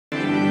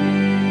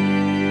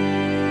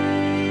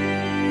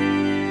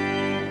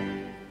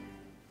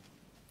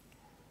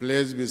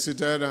Please be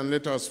seated and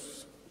let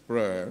us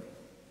pray.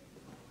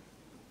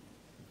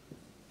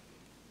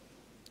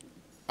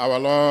 Our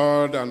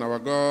Lord and our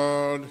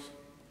God,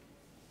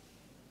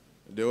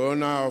 the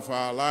owner of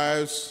our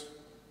lives,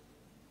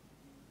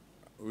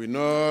 we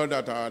know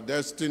that our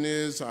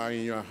destinies are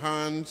in your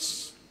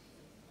hands.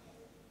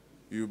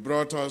 You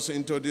brought us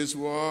into this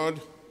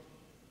world,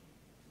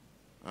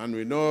 and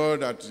we know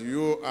that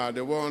you are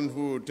the one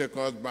who will take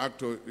us back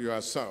to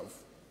yourself.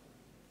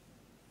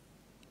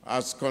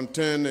 As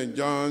contained in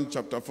John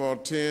chapter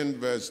 14,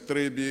 verse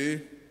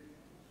 3b,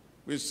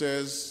 which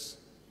says,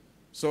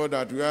 so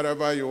that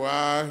wherever you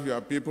are, your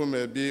people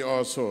may be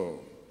also.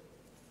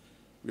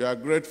 We are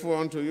grateful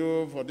unto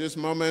you for this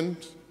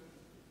moment.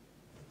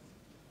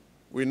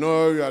 We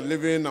know you are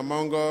living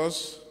among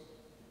us.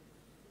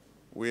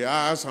 We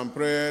ask and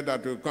pray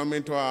that you come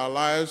into our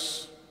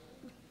lives,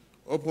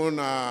 open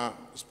our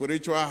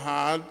spiritual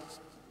heart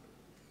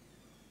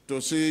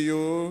to see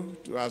you,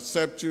 to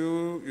accept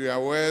you,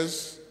 your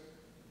words,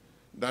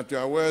 that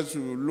your words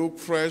will look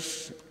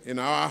fresh in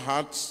our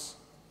hearts,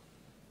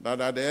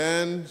 that at the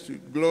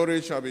end,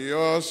 glory shall be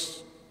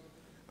yours,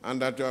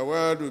 and that your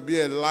word will be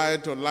a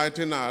light to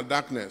lighten our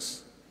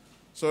darkness,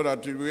 so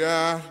that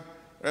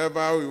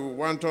wherever you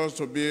want us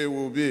to be,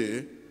 we'll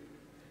be.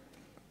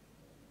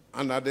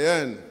 And at the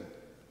end,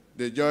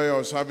 the joy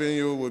of serving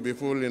you will be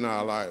full in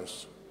our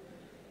lives.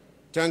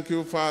 Thank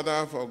you,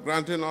 Father, for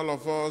granting all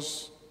of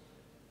us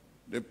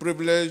the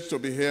privilege to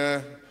be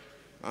here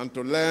and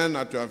to learn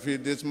at your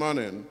feet this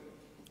morning.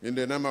 In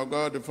the name of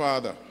God the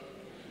Father,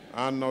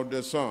 and of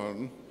the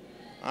Son,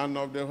 and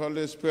of the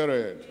Holy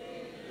Spirit.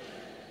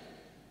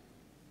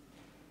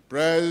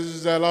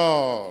 Praise the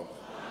Lord.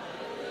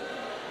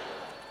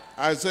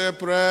 I say,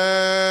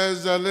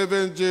 praise the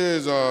living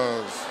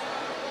Jesus.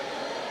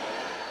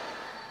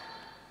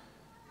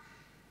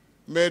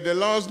 May the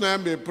Lord's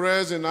name be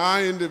praised in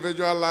our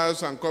individual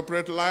lives and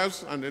corporate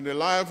lives and in the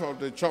life of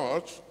the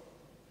church.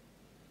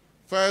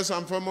 First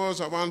and foremost,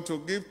 I want to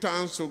give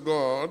thanks to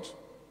God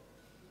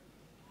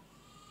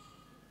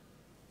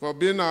for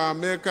being our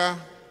maker,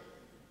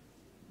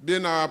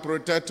 being our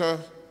protector,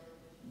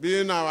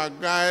 being our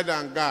guide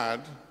and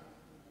guard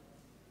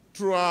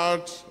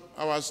throughout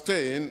our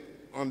staying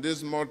on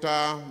this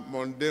mortal,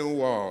 mundane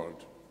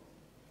world.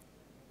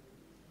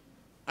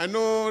 I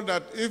know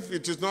that if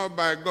it is not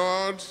by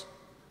God,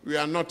 we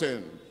are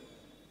nothing.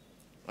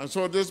 And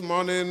so this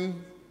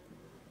morning,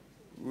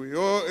 we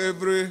owe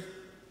every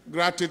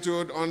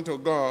gratitude unto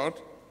God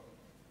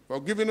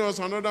for giving us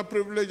another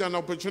privilege and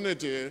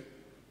opportunity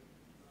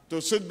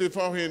to sit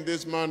before him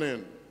this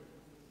morning.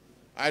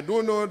 I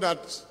do know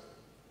that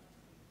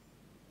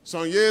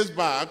some years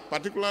back,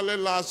 particularly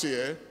last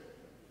year,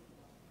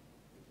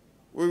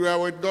 we were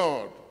with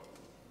God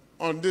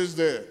on this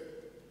day.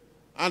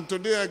 And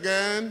today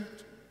again,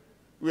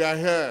 we are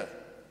here.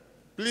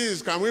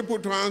 Please, can we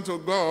put hands to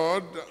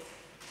God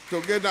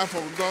together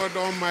for God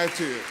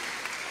Almighty?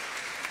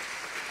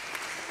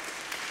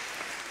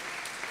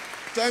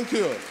 Thank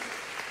you.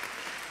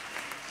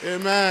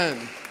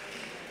 Amen.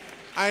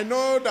 I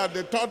know that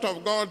the thought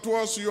of God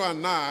towards you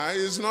and I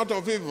is not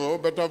of evil,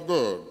 but of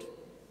good.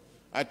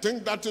 I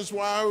think that is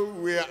why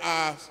we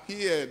are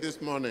here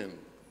this morning.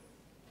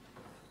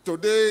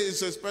 Today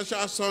is a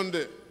special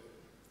Sunday,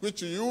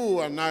 which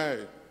you and I,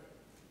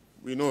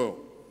 we know.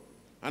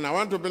 And I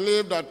want to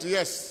believe that,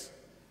 yes,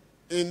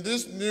 in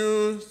this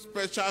new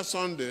special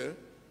Sunday,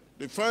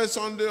 the first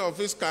Sunday of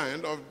its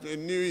kind of the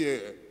new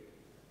year,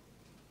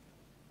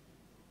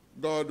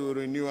 God will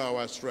renew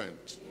our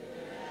strength.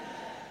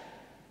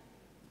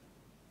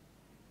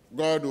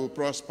 God will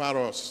prosper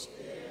us.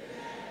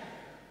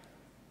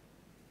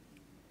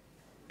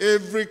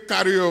 Every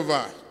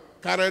carryover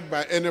carried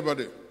by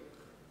anybody,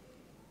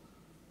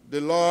 the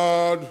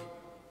Lord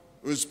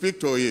will speak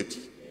to it.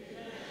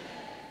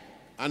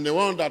 And the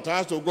one that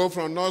has to go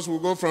from us will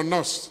go from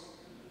us,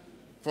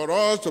 for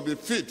us to be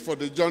fit for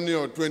the journey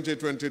of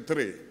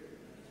 2023.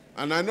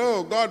 And I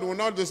know God will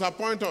not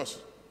disappoint us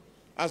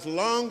as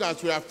long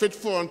as we are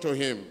faithful unto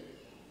him.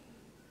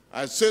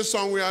 I say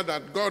somewhere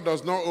that God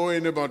does not owe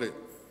anybody.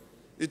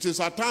 It is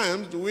at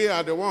times we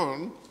are the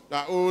one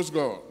that owes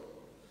God.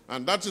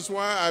 And that is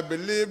why I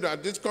believe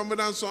that this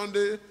Covenant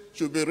Sunday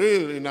should be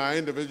real in our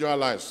individual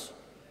lives.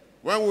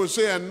 When we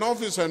say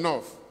enough is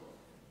enough,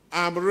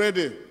 I'm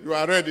ready, you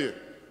are ready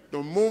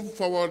to move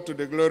forward to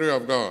the glory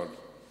of God.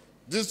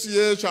 This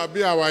year shall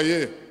be our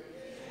year,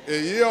 a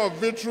year of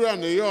victory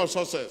and a year of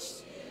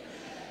success,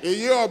 a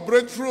year of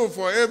breakthrough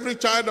for every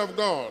child of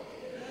God.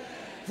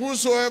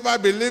 Whosoever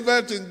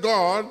believeth in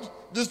God,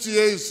 this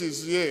year is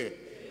his year.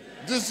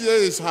 This year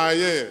is her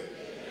year.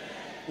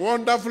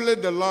 Wonderfully,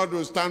 the Lord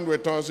will stand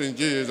with us in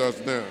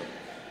Jesus' name.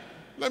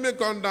 Let me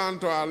come down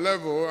to our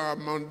level, our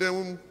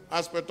mundane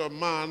aspect of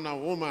man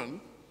and woman.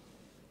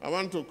 I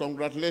want to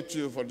congratulate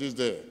you for this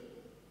day.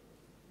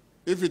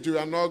 If it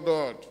were not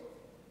God,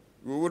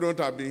 we wouldn't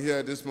have been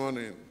here this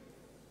morning.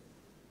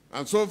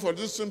 And so for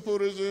this simple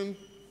reason,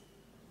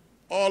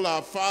 all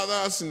our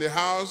fathers in the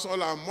house,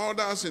 all our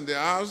mothers in the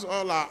house,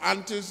 all our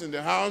aunties in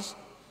the house,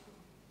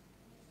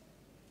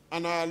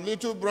 and our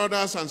little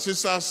brothers and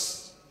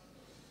sisters,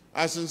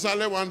 I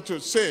sincerely want to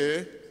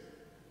say,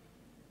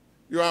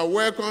 you are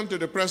welcome to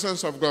the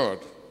presence of God.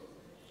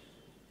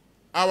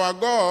 Our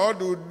God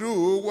will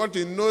do what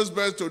he knows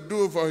best to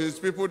do for his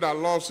people that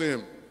loves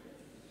him,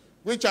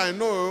 which I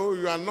know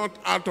you are not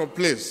out of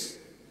place.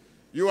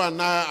 You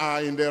and I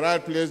are in the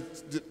right place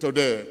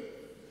today.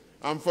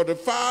 And for the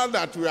fact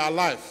that we are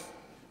alive,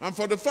 and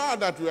for the fact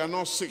that we are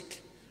not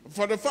sick,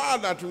 for the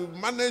fact that we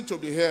managed to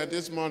be here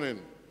this morning,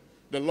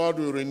 the Lord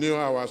will renew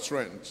our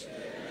strength.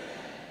 Amen.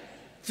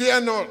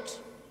 Fear not.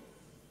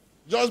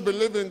 Just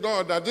believe in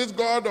God that this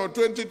God of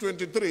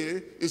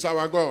 2023 is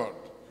our God.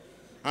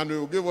 And he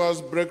will give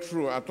us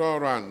breakthrough at all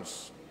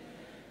rounds.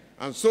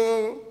 And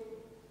so,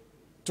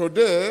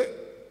 today,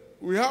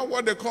 we have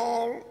what they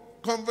call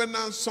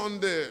Covenant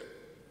Sunday.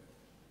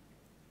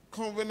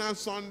 Covenant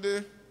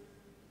Sunday.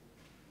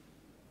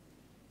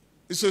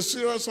 It's a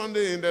serious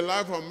Sunday in the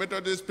life of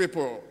Methodist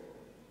people,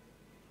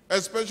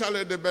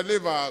 especially the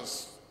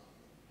believers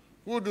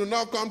who do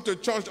not come to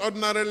church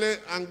ordinarily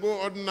and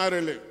go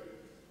ordinarily,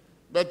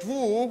 but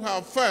who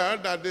have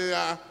felt that they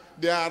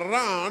are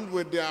around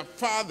with their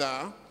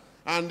Father,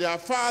 and their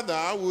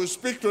Father will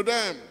speak to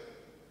them.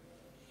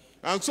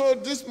 And so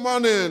this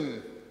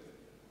morning,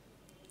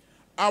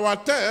 our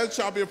text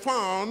shall be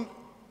found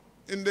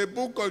in the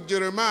book of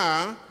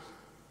Jeremiah,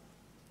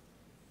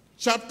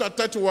 chapter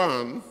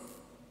 31,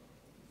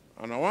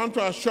 and I want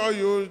to assure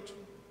you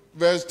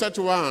verse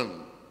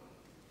 31.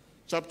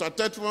 Chapter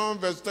 31,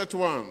 verse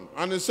 31.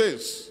 And it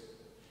says,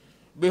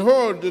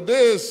 behold, the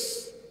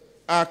days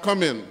are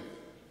coming,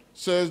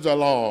 says the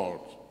Lord,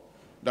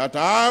 that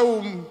I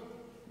will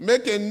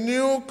make a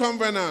new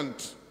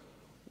covenant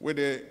with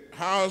the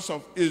house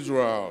of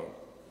Israel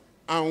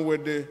and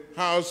with the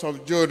house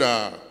of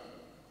Judah.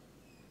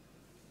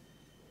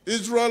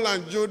 Israel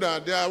and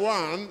Judah, they are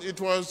one.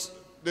 It was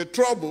the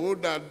trouble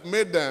that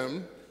made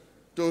them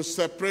to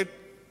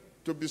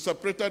be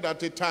separated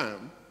at a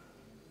time.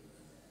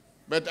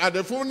 But at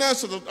the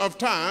fullness of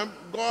time,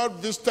 God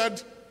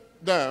visited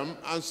them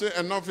and said,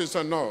 enough is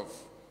enough.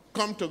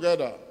 Come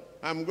together.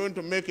 I'm going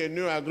to make a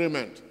new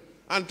agreement.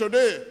 And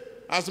today,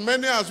 as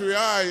many as we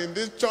are in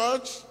this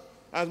church,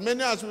 as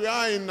many as we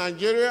are in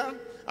Nigeria,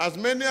 as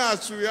many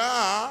as we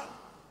are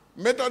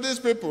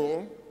Methodist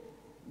people,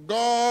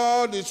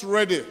 God is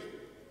ready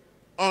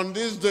on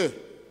this day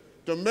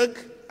to make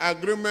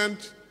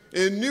agreement,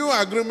 a new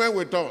agreement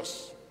with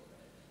us.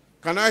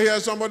 Can I hear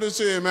somebody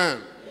say amen?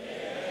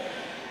 Amen.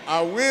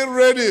 Are we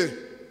ready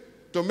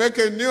to make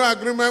a new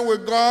agreement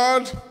with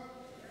God?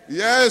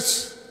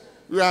 Yes,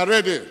 we are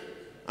ready.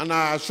 And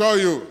I assure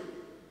you,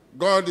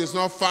 God is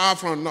not far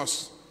from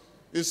us.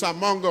 He's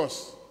among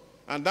us.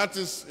 And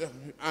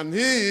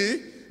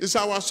he is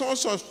our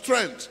source of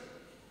strength.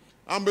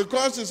 And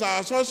because he's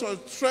our source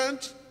of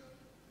strength,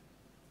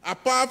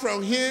 apart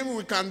from him,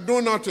 we can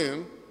do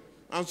nothing.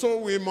 And so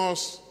we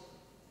must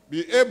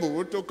be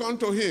able to come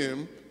to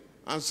him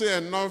and say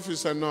enough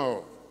is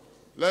enough.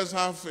 Let's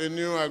have a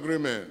new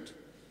agreement.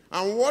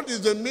 And what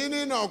is the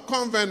meaning of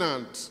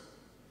covenant?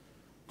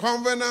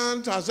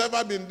 Covenant has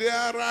ever been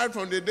there right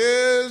from the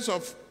days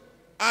of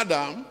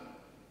Adam.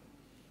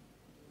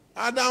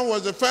 Adam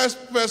was the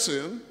first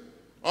person,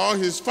 or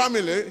his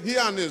family, he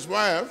and his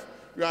wife,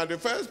 we are the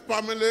first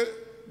family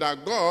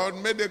that God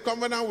made a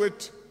covenant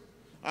with.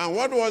 And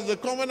what was the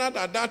covenant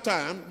at that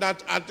time?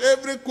 That at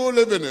every cool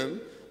evening,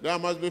 there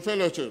must be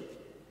fellowship.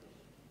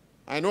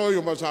 I know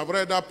you must have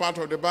read that part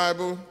of the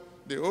Bible,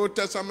 the Old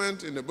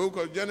Testament in the book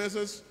of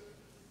Genesis.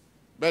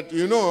 But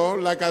you know,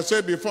 like I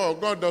said before,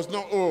 God does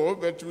not owe,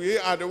 but we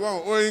are the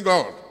one owing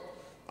God.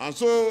 And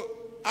so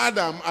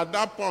Adam, at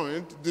that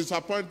point,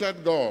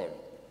 disappointed God.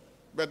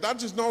 But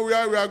that is not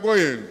where we are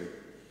going.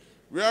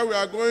 Where we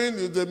are going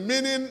is the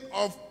meaning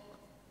of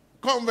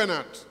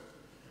covenant.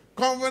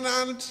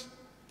 Covenant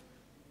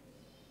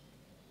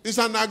is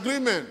an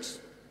agreement.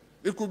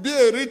 It could be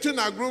a written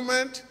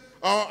agreement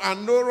or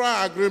an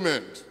oral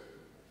agreement.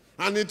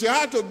 And it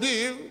had to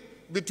be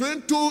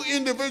between two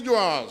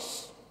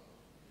individuals.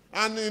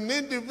 And in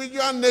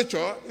individual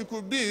nature, it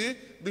could be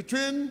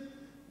between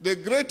the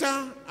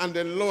greater and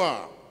the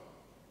lower,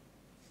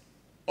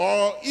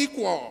 or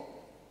equal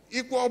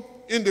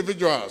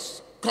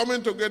individuals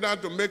coming together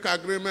to make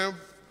agreement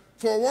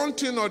for one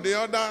thing or the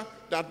other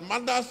that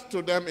matters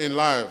to them in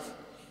life.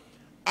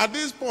 At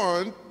this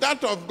point,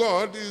 that of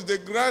God is the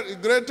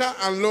greater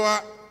and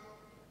lower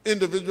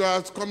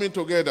individuals coming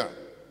together.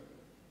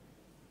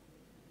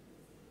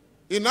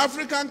 In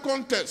African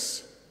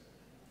context,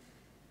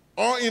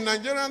 or in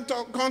Nigerian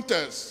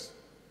context,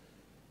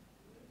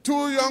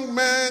 two young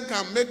men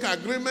can make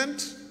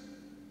agreement.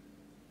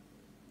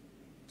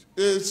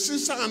 A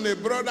sister and a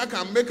brother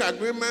can make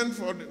agreement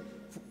for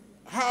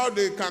how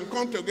they can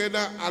come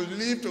together and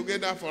live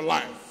together for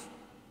life.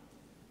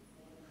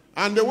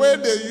 And the way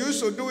they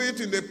used to do it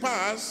in the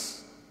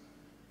past,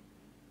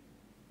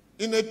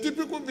 in a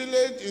typical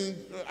village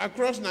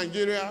across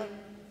Nigeria,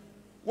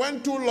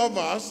 when two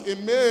lovers, a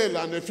male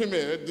and a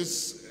female,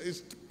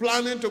 is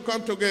planning to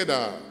come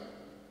together,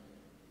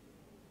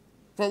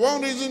 For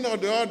one reason or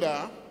the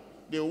other,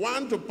 they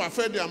want to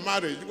perfect their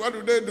marriage.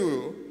 What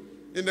do?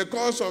 In the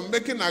course of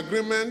making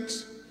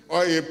agreement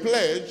or a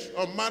pledge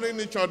of marrying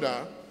each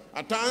other,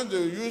 at times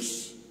they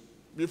use,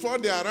 before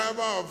the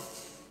arrival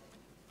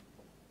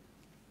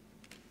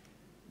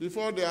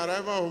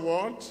of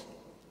what?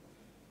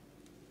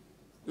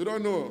 You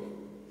don't know.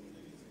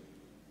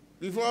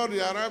 Before the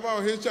arrival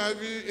of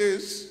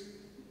HIV/AIDS,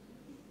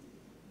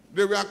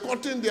 they were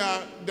cutting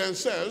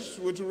themselves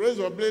with a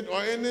razor blade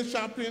or any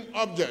sharpening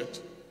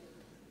object.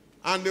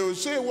 And they will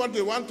say what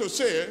they want to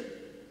say,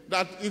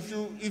 that if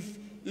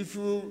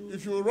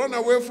you run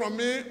away from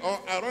me or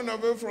I run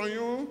away from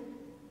you,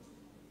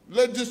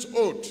 let this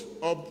oath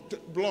of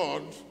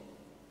blood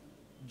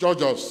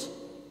judge us.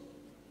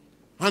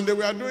 And they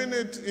were doing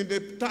it in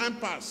the time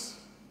past.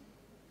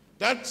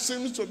 That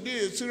seems to be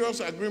a serious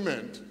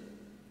agreement.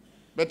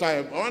 But I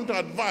want to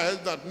advise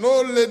that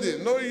no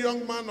lady, no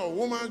young man or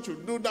woman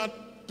should do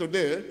that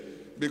today,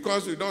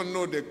 because we don't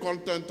know the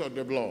content of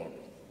the blood.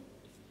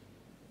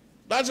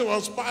 That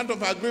was part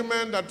of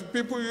agreement that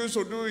people used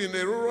to do in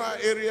a rural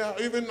area,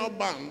 even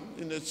urban,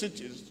 in the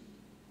cities.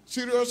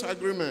 Serious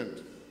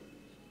agreement.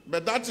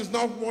 But that is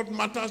not what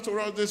matters to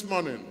us this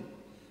morning.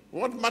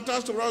 What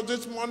matters to us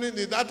this morning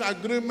is that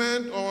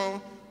agreement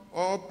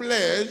or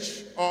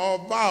pledge or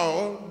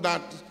vow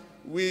that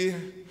we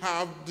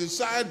have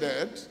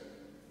decided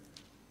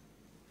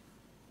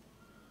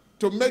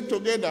to make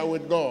together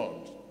with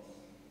God.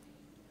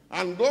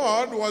 And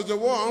God was the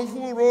one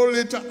who rolled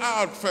it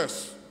out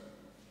first.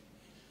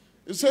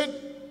 He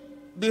said,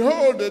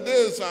 behold, the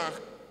days are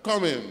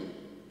coming,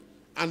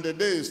 and the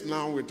day is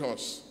now with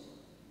us.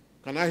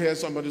 Can I hear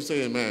somebody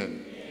say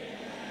amen?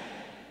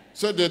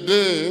 So the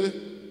day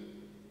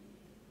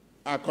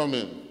are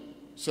coming,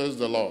 says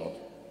the Lord,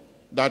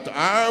 that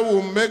I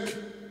will make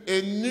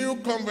a new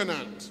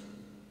covenant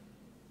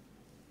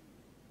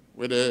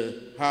with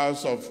the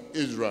house of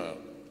Israel,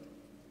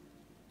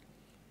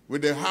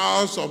 with the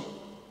house of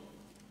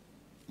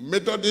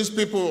Methodist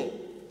people.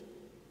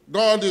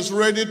 God is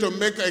ready to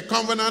make a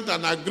covenant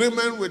and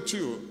agreement with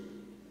you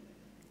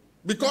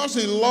because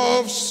he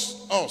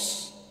loves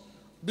us,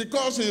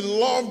 because he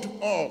loved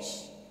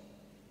us.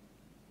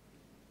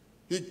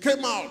 He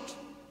came out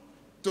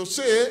to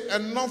say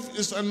enough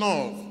is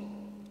enough.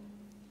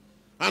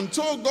 And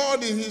so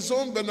God, in his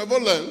own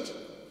benevolence,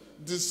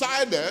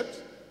 decided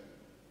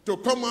to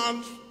come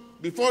out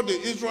before the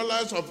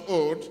Israelites of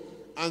old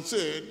and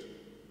said,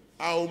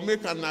 I will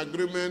make an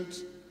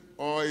agreement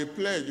or a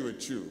pledge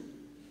with you.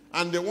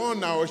 And the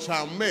one I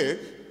shall make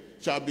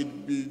shall be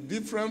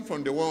different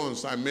from the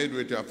ones I made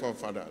with your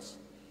forefathers.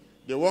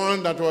 The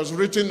one that was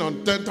written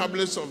on 10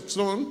 tablets of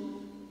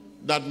stone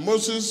that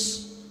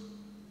Moses,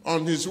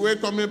 on his way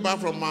coming back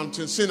from Mount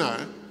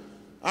Sinai,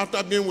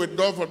 after being with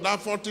God for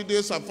that 40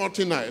 days and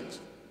 40 nights,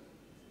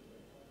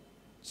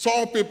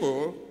 saw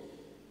people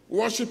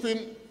worshiping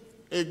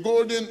a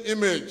golden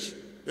image,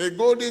 a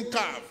golden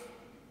calf.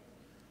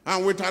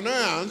 And with an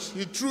iron,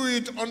 he threw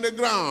it on the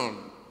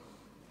ground.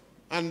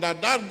 And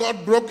that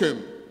got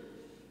broken.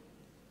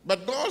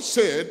 But God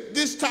said,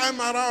 this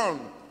time around,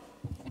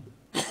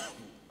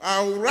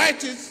 I'll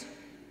write it.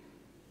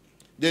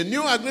 The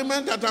new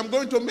agreement that I'm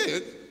going to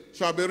make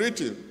shall be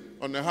written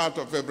on the heart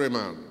of every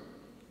man.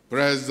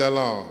 Praise the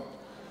Lord.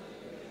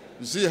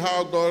 You see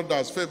how God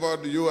has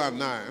favored you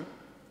and I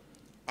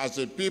as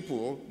a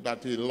people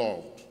that he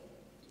loved.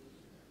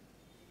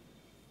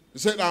 He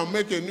said, I'll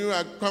make a new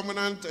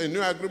covenant, a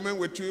new agreement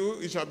with you.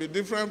 It shall be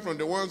different from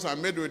the ones I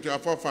made with your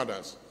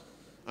forefathers.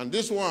 And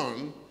this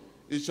one,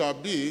 it shall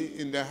be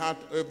in the heart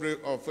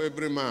of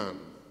every man.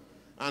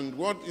 And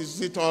what is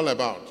it all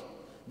about?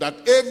 That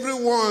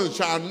everyone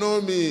shall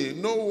know me.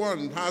 No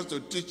one has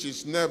to teach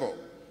his neighbor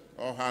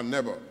or her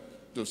neighbor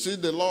to see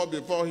the law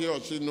before he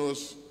or she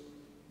knows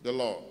the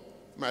law.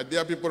 My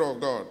dear people of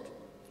God,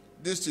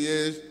 this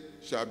year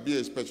shall be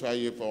a special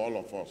year for all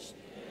of us.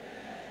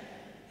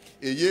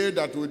 A year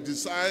that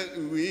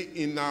we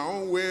in our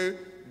own way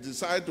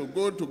decide to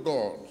go to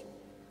God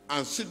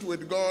and sit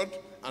with God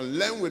and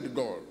learn with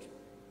God.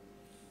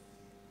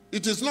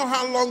 It is not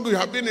how long you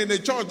have been in a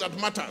church that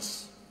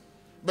matters,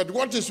 but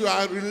what is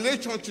your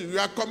relationship,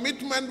 your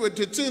commitment with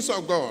the things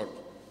of God.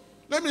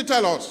 Let me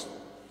tell us,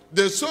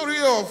 the story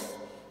of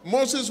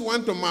Moses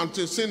went to Mount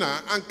Sinai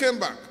and came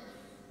back.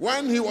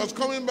 When he was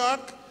coming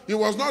back, he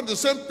was not the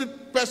same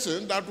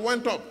person that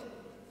went up.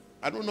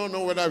 I do not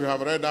know whether you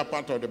have read that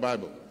part of the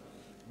Bible.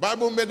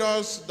 Bible made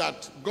us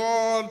that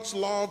God's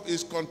love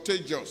is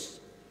contagious.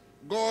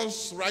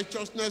 God's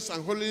righteousness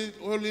and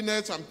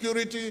holiness and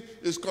purity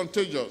is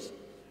contagious.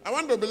 I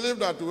want to believe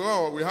that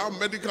we have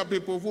medical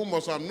people who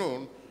must have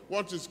known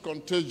what is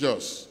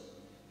contagious.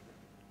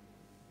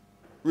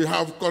 We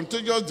have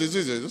contagious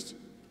diseases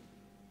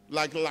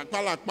like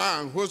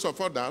lakpa and host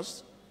of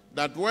others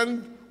that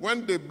when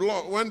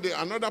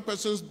another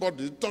person's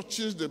body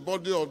touches the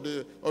body of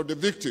the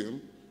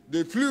victim,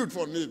 the fluid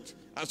from it,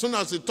 as soon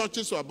as it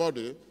touches your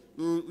body,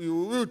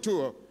 you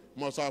too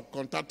must have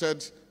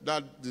contracted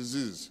that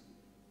disease.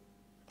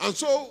 And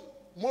so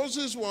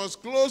Moses was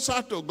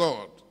closer to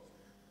God.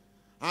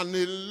 And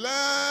he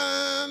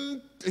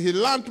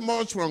learned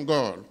much from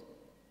God.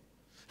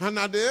 And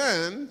at the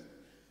end,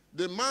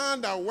 the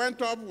man that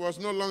went up was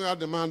no longer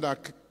the man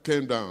that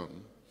came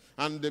down.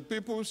 And the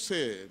people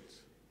said,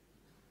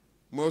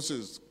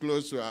 Moses,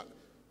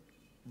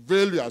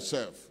 veil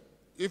yourself.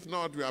 If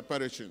not, we are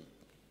perishing.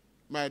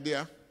 My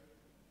dear,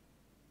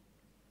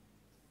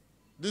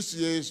 this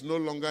year is no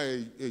longer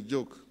a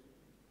joke.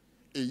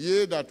 A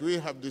year that we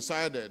have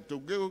decided to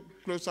go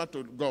closer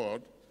to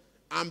God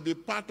and be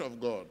part of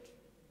God.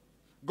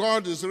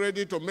 God is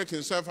ready to make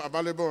himself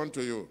available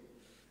unto you.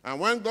 And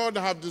when God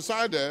has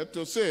decided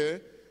to say,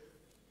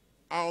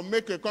 I'll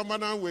make a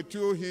covenant with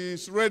you, he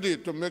is ready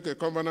to make a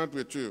covenant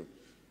with you.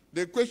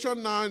 The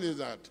question now is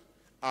that,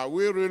 are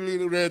we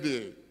really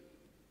ready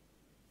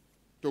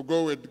to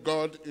go with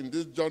God in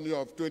this journey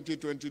of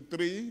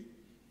 2023?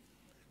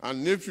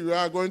 And if you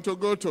are going to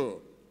go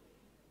to,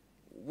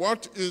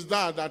 what is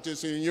that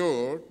is in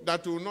you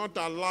that will not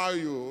allow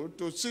you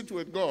to sit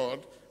with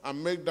God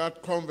and make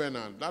that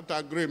covenant, that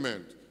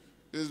agreement?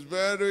 Is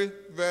very,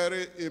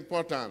 very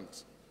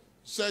important.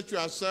 Search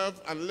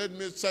yourself and let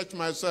me search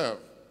myself.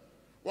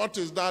 What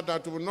is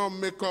that will not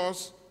make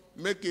us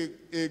make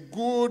a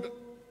good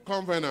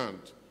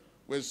covenant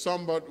with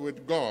somebody,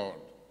 with God?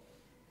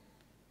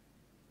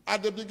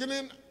 At the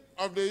beginning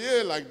of the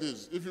year like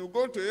this, if you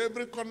go to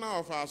every corner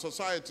of our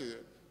society,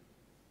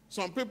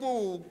 some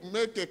people will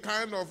make a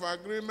kind of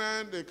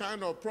agreement, a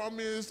kind of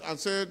promise, and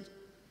said,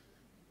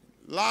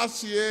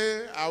 last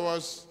year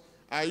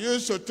I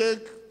used to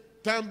take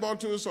 10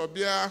 bottles of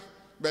beer,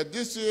 but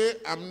this year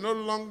I'm no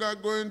longer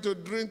going to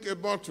drink a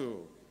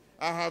bottle.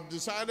 I have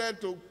decided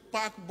to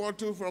pack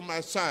bottle from my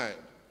side.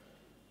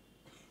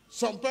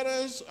 Some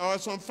parents or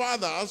some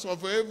fathers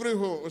of every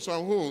home,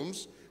 some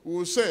homes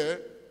will say,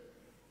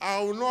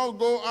 I will not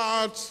go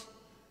out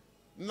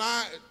in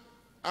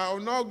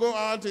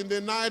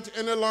the night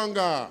any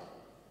longer,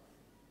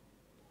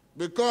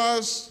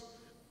 because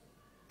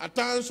at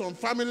times some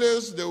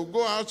families, they will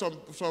go out,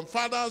 some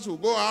fathers will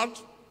go out,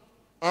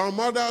 our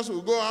mothers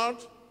will go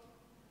out,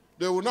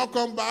 they will not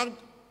come back.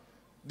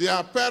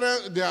 Their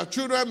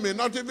children may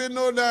not even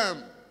know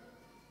them.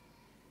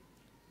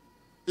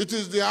 It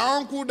is their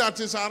uncle that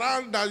is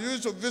around that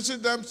used to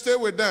visit them, stay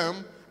with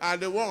them, are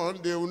the one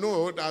they will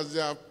know as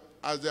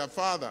their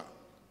father.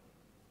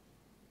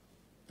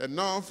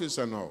 Enough is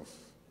enough.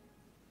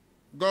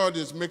 God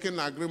is making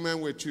an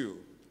agreement with you.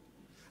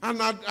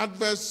 And at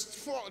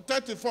verse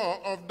 34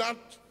 of that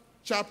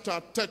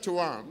chapter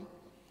 31,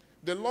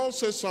 the Lord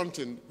says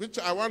something which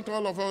I want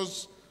all of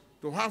us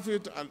to have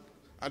it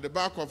at the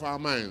back of our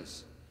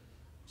minds.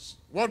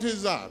 What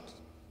is that?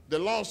 The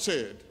Lord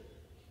said,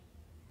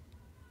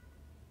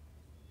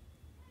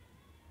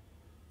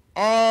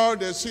 all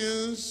the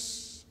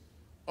sins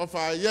of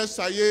our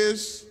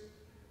yesteryears,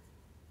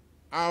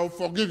 I'll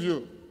forgive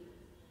you.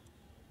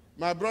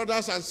 My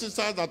brothers and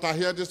sisters that are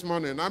here this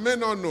morning, I may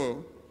not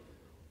know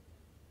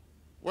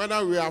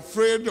whether we are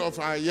afraid of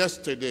our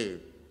yesterday.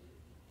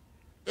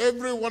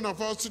 Every one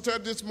of us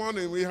seated this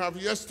morning, we have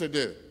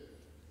yesterday.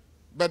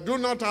 But do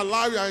not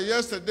allow your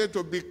yesterday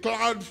to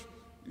becloud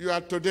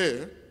your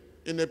today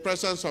in the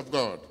presence of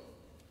God.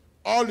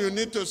 All you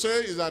need to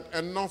say is that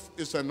enough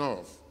is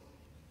enough.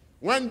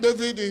 When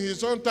David in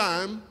his own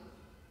time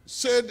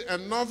said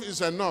enough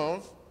is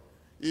enough,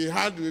 he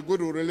had a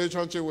good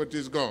relationship with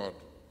his God.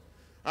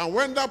 And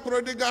when that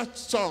prodigal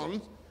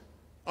son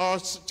or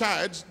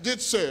child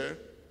did say,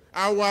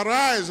 I will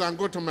arise and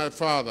go to my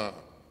father.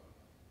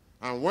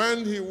 And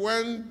when he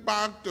went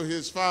back to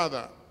his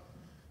father,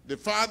 the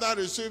father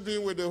received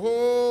him with the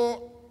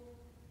whole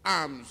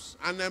arms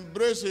and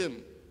embraced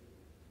him.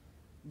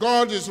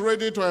 God is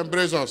ready to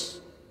embrace us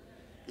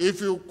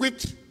if you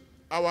quit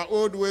our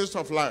old ways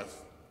of life.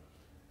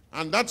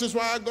 And that is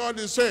why God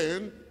is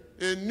saying,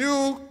 a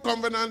new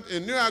covenant, a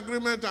new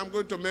agreement I'm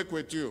going to make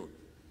with you.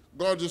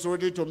 God is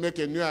ready to make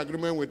a new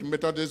agreement with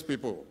Methodist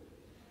people.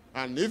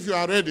 And if you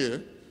are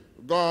ready,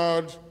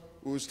 God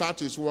will start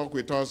his work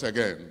with us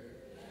again.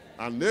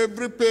 And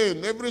every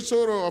pain, every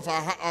sorrow of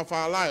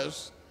our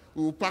lives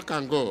will pack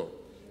and go,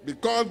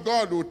 because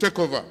God will take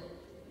over.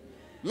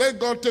 Let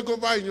God take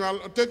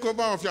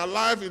over of your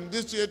life in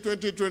this year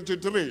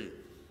 2023.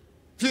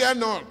 Fear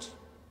not.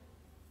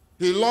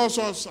 He loves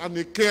us and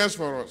he cares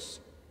for us.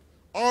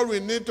 All we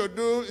need to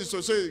do is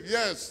to say,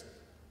 yes,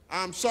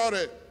 I'm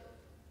sorry.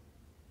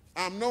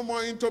 I'm no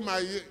more into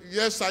my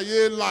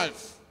yesterday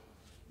life.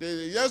 The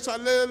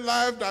yesterday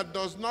life that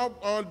does not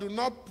or do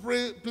not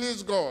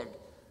please God.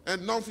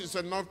 Enough is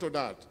enough to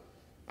that.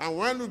 And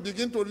when we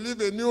begin to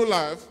live a new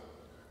life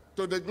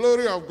to the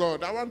glory of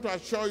God, I want to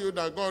assure you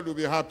that God will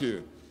be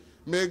happy.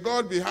 May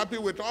God be happy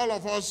with all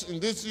of us in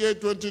this year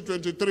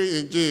 2023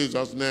 in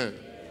Jesus' name.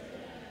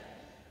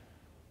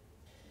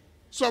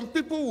 Some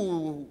people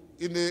who,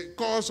 in the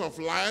course of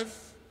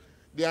life,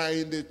 they are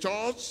in the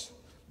church,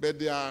 but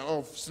they are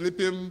of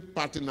sleeping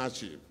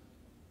partnership.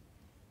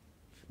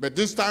 But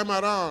this time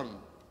around,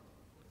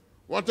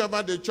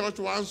 whatever the church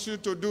wants you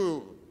to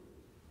do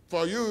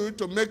for you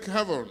to make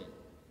heaven,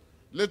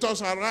 let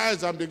us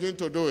arise and begin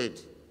to do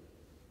it.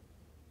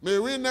 May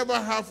we never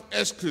have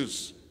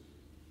excuse.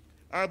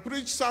 I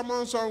preach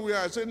sermon somewhere,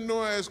 I say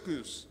no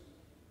excuse.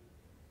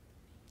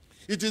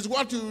 It is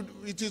what you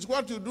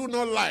do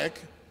not like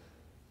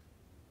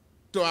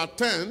to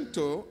attend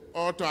to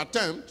or to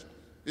attempt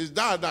is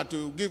that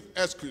you give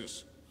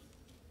excuse.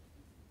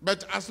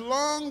 But as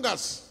long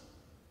as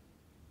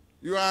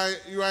you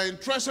are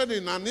interested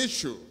in an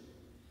issue,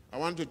 I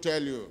want to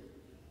tell you,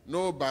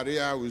 no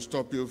barrier will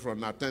stop you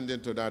from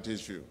attending to that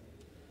issue.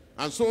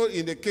 And so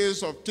in the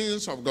case of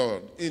things of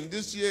God, in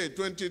this year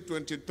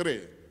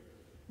 2023,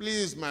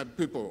 please, my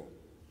people,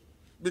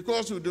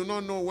 because we do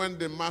not know when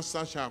the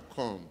Master shall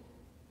come.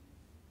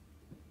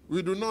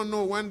 We do not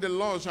know when the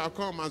Lord shall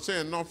come and say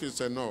enough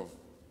is enough.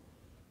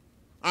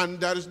 And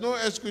there is no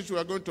excuse you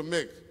are going to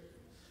make.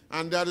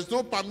 And there is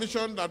no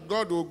permission that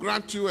God will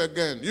grant you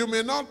again. You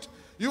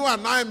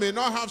and I may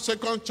not have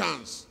second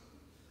chance.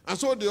 And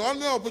so the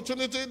only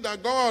opportunity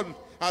that God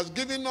has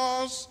given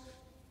us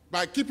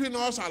by keeping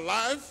us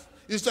alive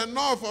is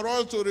enough for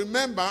us to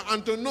remember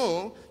and to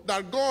know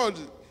that God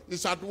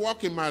is at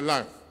work in my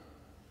life.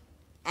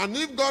 And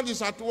if God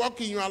is at work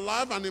in your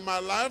life and in my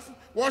life,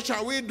 what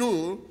shall we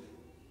do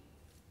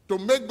to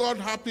make God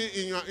happy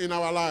in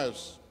our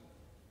lives?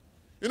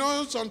 You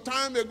know, some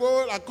time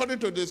ago, according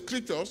to the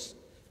scriptures,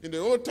 in the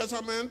Old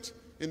Testament,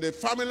 in the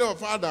family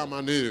of Adam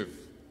and Eve,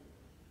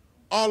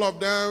 all of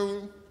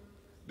them,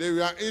 they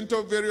were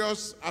into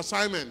various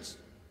assignments.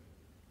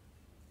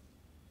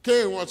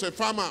 Cain was a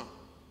farmer.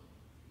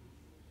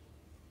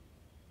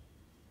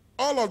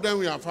 All of them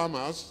were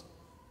farmers.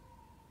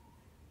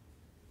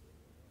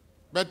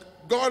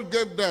 But God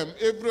gave them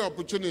every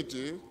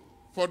opportunity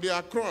for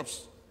their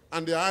crops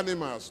and their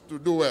animals to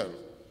do well.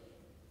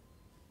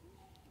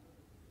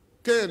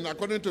 Cain,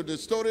 according to the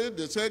story,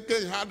 they say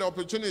Cain had the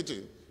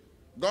opportunity.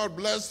 God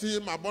blessed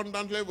him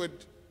abundantly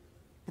with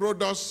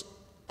produce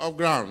of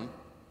ground.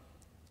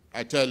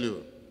 I tell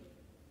you,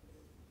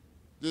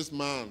 this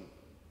man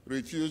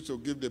refused to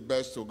give the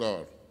best to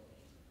God.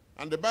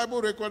 And the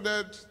Bible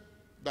recorded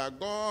that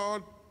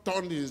God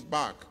turned his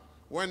back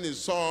when he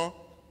saw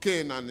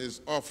Cain and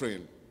his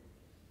offering.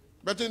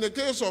 But in the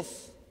case of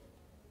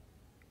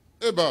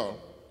Abel,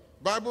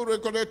 Bible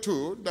recorded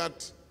too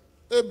that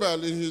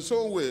Abel in his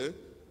own way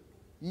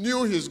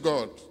knew his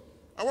God.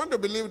 I want to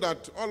believe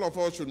that all of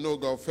us should know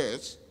God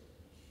first.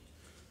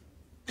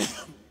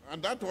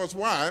 And that was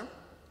why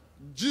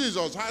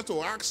Jesus had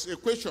to ask a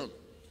question.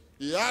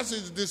 He asked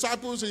his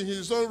disciples in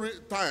his own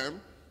time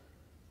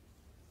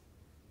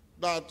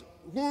that,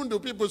 whom do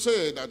people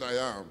say that I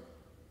am?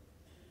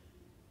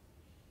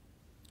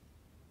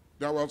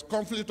 There was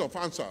conflict of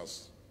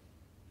answers.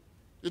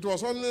 It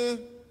was only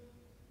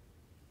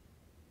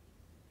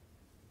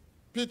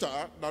Peter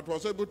that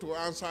was able to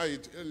answer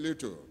it a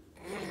little.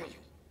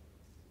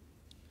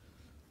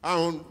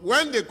 And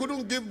when they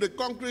couldn't give the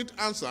concrete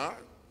answer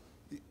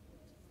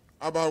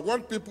about how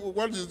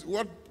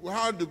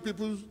the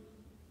people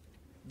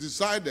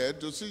decided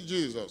to see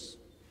Jesus.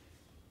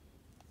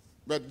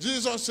 But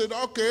Jesus said,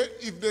 okay,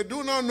 if they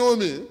do not know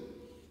me,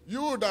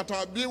 you that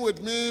have been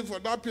with me for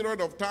that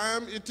period of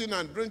time, eating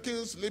and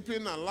drinking,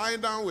 sleeping and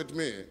lying down with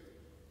me,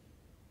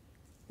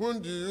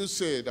 whom do you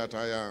say that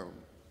I am?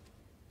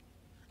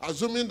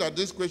 Assuming that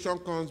this question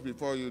comes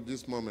before you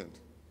this moment,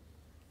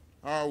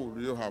 how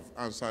would you have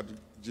answered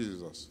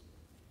Jesus?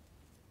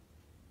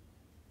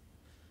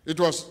 It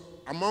was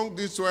among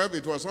these 12,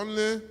 it was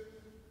only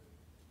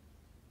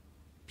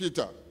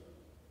Peter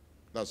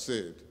that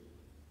said,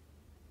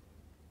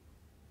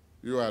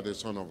 you are the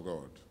Son of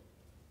God.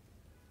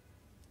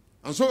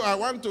 And so I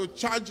want to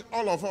charge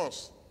all of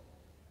us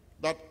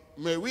that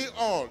may we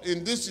all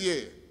in this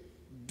year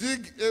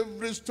dig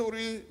every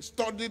story,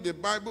 study the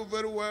Bible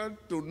very well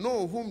to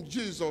know whom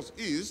Jesus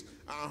is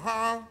and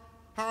how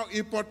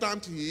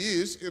important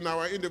he is in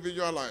our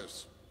individual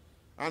lives.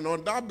 And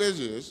on that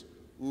basis,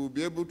 we will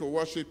be able to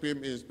worship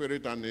him in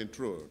spirit and in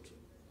truth.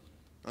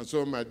 And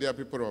so, my dear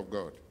people of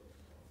God,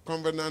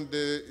 Covenant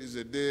Day is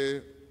a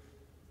day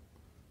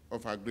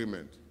of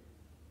agreement,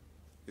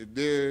 a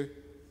day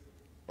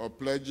of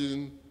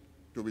pledging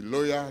to be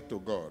loyal to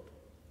God.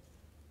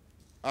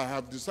 I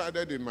have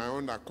decided in my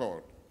own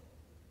accord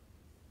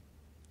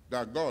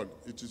that God,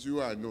 it is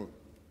you I know.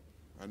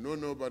 I know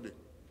nobody.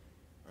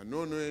 I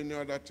don't know any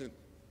other thing.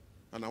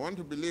 And I want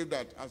to believe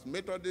that as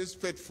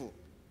Methodist faithful,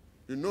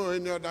 you know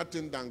any other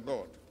thing than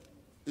God.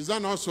 Is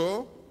that not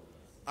so?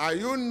 Are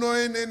you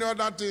knowing any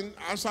other thing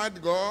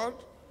outside God?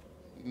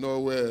 No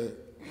way.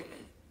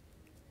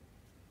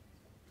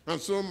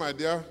 And so, my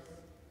dear,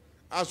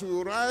 as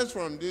we rise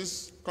from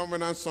this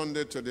Covenant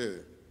Sunday today,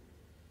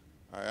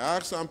 I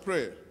ask and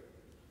pray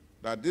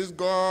that this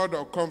God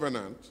of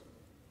covenant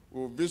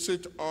will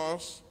visit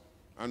us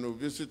and will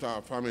visit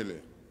our family.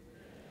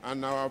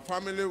 And our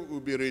family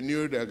will be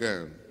renewed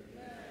again.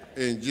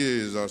 In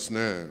Jesus'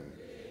 name.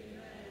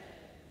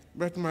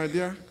 But my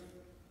dear,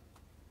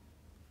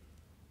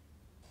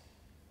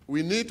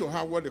 we need to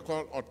have what they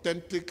call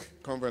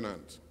authentic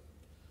covenant.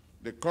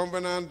 The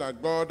covenant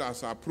that God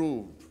has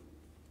approved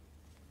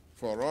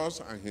for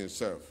us and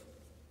himself.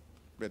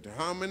 But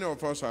how many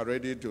of us are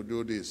ready to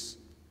do this?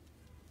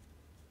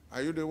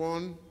 Are you the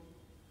one?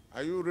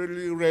 Are you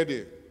really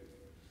ready?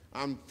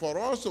 And for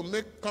us to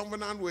make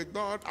covenant with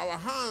God, our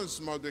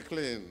hands must be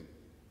clean.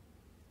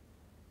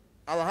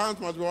 Our hands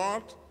must be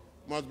what?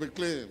 Must be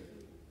clean.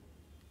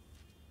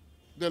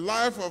 The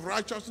life of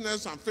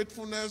righteousness and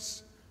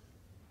faithfulness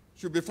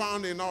should be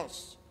found in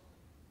us.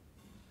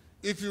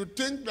 If you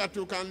think that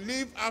you can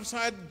live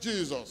outside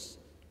Jesus,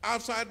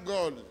 outside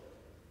God,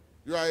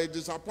 you are a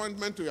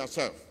disappointment to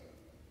yourself.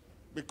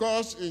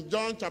 Because in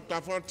John chapter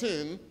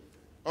 14,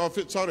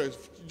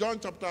 John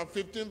chapter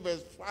 15,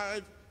 verse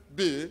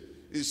 5b,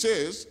 it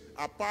says,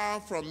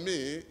 apart from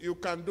me, you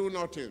can do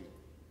nothing.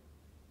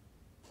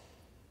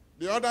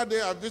 The other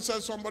day, I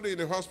visited somebody in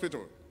the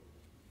hospital.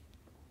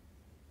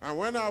 And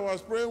when I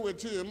was praying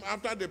with him,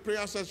 after the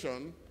prayer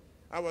session,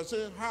 I was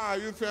saying, how are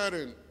you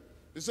faring?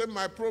 He said,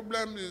 my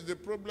problem is the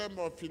problem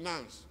of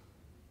finance.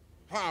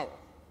 How?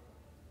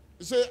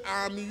 He said,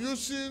 I'm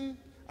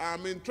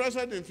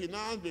interested in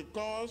finance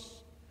because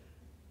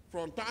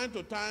from time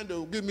to time they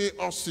will give me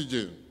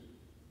oxygen.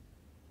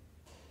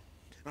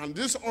 And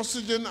this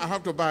oxygen, I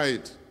have to buy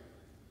it.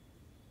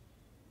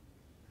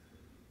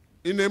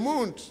 In a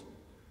month,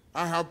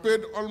 I have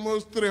paid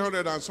almost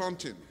 300 and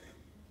something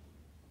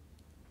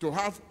to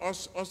have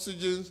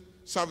oxygen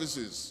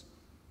services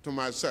to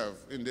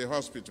myself in the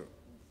hospital.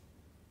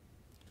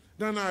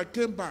 Then I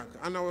came back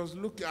and I was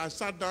looking, I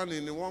sat down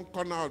in one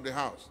corner of the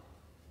house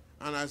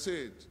and I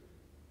said,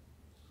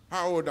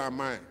 how old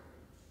am I?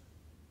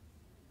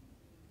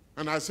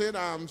 And I said,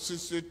 I'm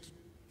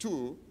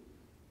 62.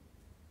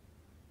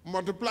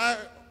 Multiply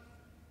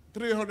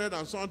 300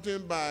 and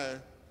something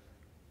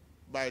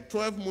by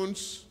 12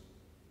 months.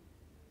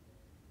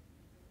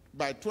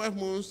 By 12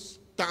 months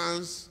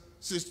times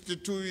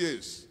 62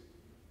 years.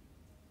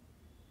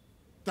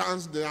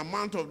 Times the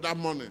amount of that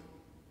money.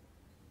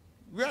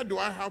 Where do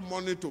I have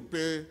money to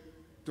pay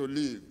to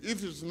live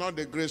if it's not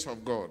the grace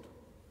of God?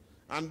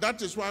 And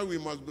that is why we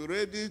must be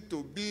ready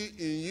to be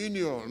in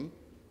union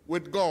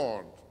with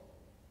God,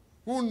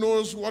 who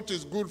knows what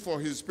is good for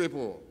his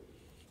people,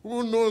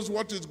 who knows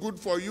what is good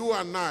for you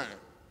and I,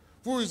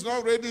 who is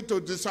not ready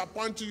to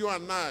disappoint you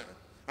and I.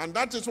 And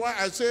that is why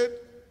I said,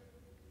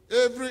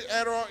 every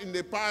error in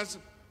the past,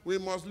 we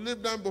must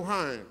leave them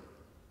behind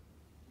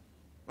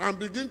and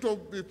begin to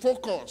be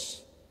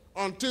focused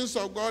on things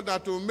of God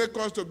that will make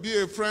us to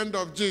be a friend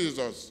of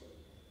Jesus.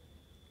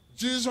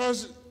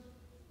 Jesus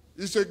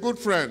is a good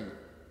friend,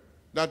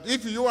 that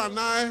if you and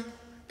I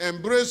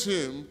embrace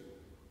him,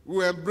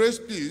 we embrace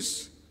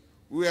peace,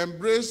 we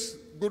embrace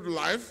good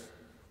life,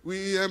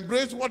 we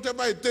embrace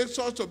whatever it takes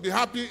us to be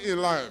happy in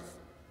life.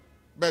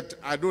 But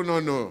I do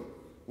not know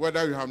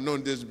whether you have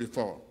known this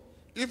before.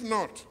 If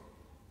not,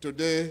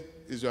 today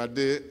is your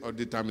day of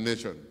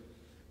determination.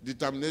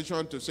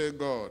 Determination to say,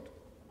 God,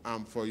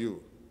 I'm for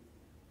you.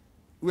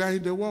 We are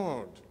in the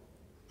world,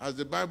 as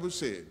the Bible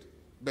said,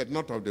 but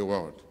not of the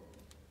world.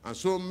 And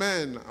so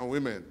men and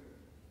women,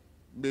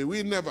 may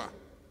we never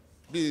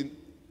be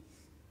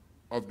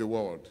of the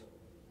world.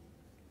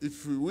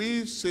 If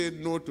we say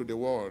no to the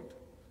world,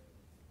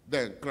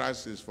 then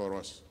Christ is for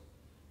us.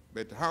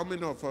 But how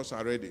many of us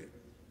are ready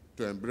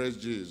to embrace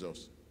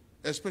Jesus,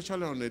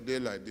 especially on a day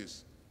like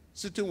this,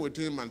 sitting with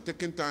him and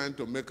taking time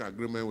to make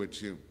agreement with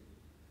him?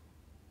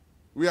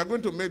 We are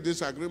going to make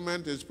this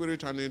agreement in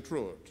spirit and in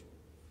truth.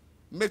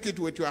 Make it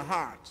with your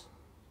heart.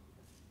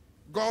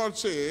 God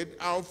said,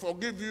 I'll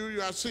forgive you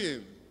your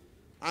sin.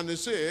 And he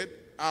said,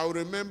 I'll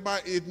remember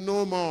it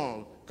no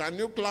more. Can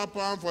you clap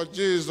on for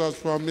Jesus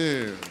for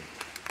me?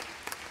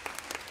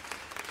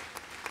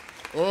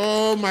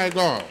 Oh my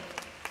God.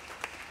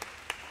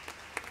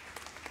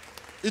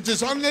 It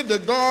is only the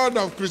God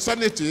of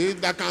Christianity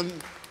that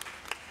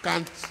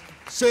can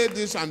say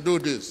this and do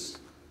this.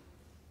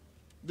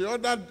 The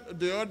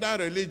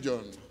other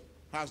religion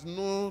has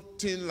no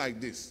thing like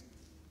this.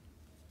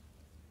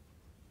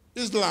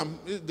 Islam,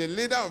 the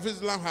leader of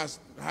Islam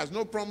has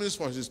no promise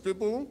for his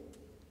people.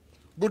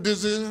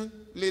 Buddhism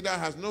leader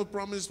has no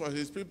promise for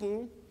his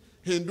people.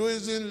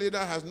 Hinduism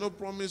leader has no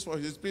promise for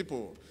his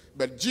people.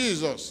 But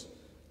Jesus,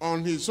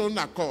 on his own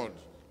accord,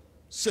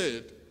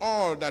 said,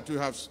 all that you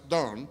have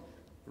done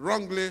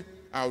wrongly,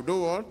 I'll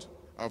do what?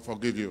 I'll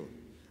forgive you.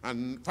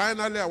 And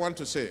finally, I want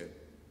to say,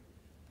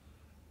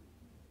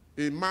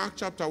 in Mark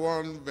chapter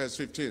 1, verse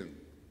 15,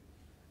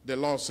 the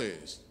Lord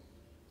says,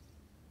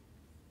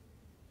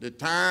 the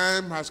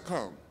time has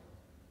come.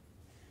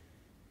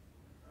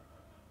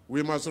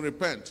 We must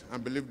repent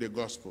and believe the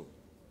gospel.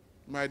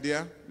 My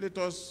dear, let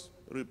us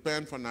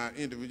repent from our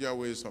individual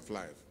ways of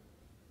life.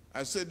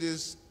 I say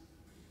this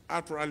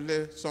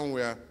outwardly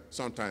somewhere,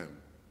 sometime.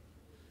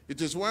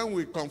 It is when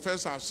we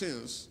confess our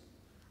sins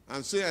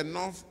and say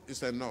enough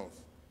is enough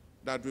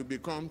that we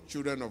become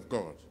children of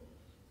God.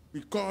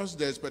 Because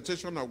the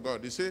expectation of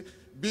God, he said,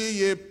 be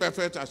ye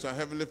perfect as your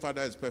heavenly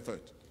Father is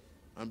perfect,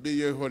 and be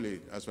ye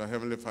holy as your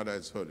heavenly Father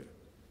is holy.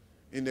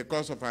 In the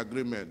course of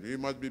agreement, we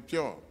must be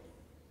pure.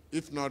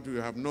 If not, we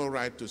have no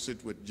right to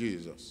sit with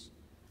Jesus.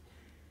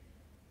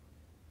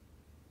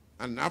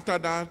 And after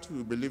that,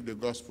 we believe the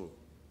gospel.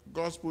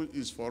 Gospel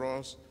is for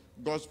us.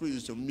 Gospel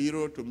is to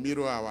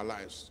mirror our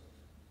lives,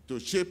 to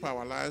shape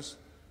our lives,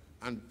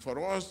 and for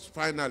us,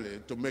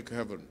 finally, to make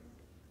heaven.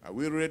 Are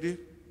we ready?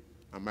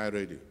 Am I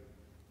ready?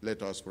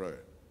 Let us pray.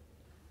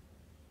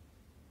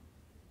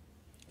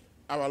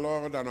 Our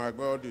Lord and our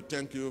God, we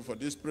thank you for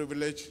this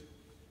privilege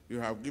you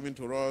have given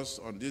to us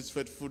on this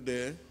faithful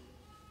day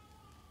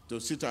to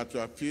sit at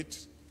your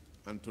feet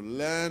and to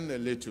learn a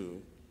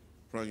little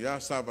from your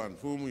servant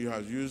whom you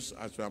have used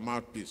as your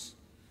mouthpiece.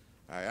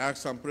 I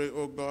ask and pray,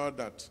 O God,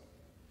 that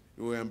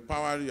you will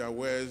empower your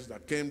words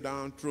that came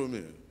down through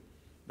me,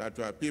 that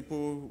your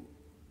people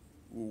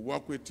will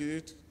walk with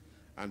it,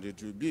 and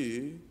it will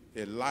be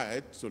a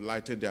light to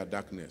lighten their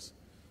darkness,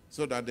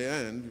 so that at the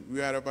end,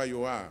 wherever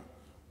you are,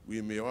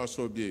 we may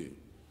also be.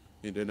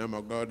 In the name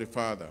of God the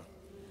Father,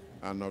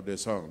 and of the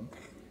Son,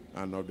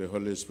 and of the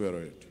Holy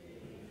Spirit.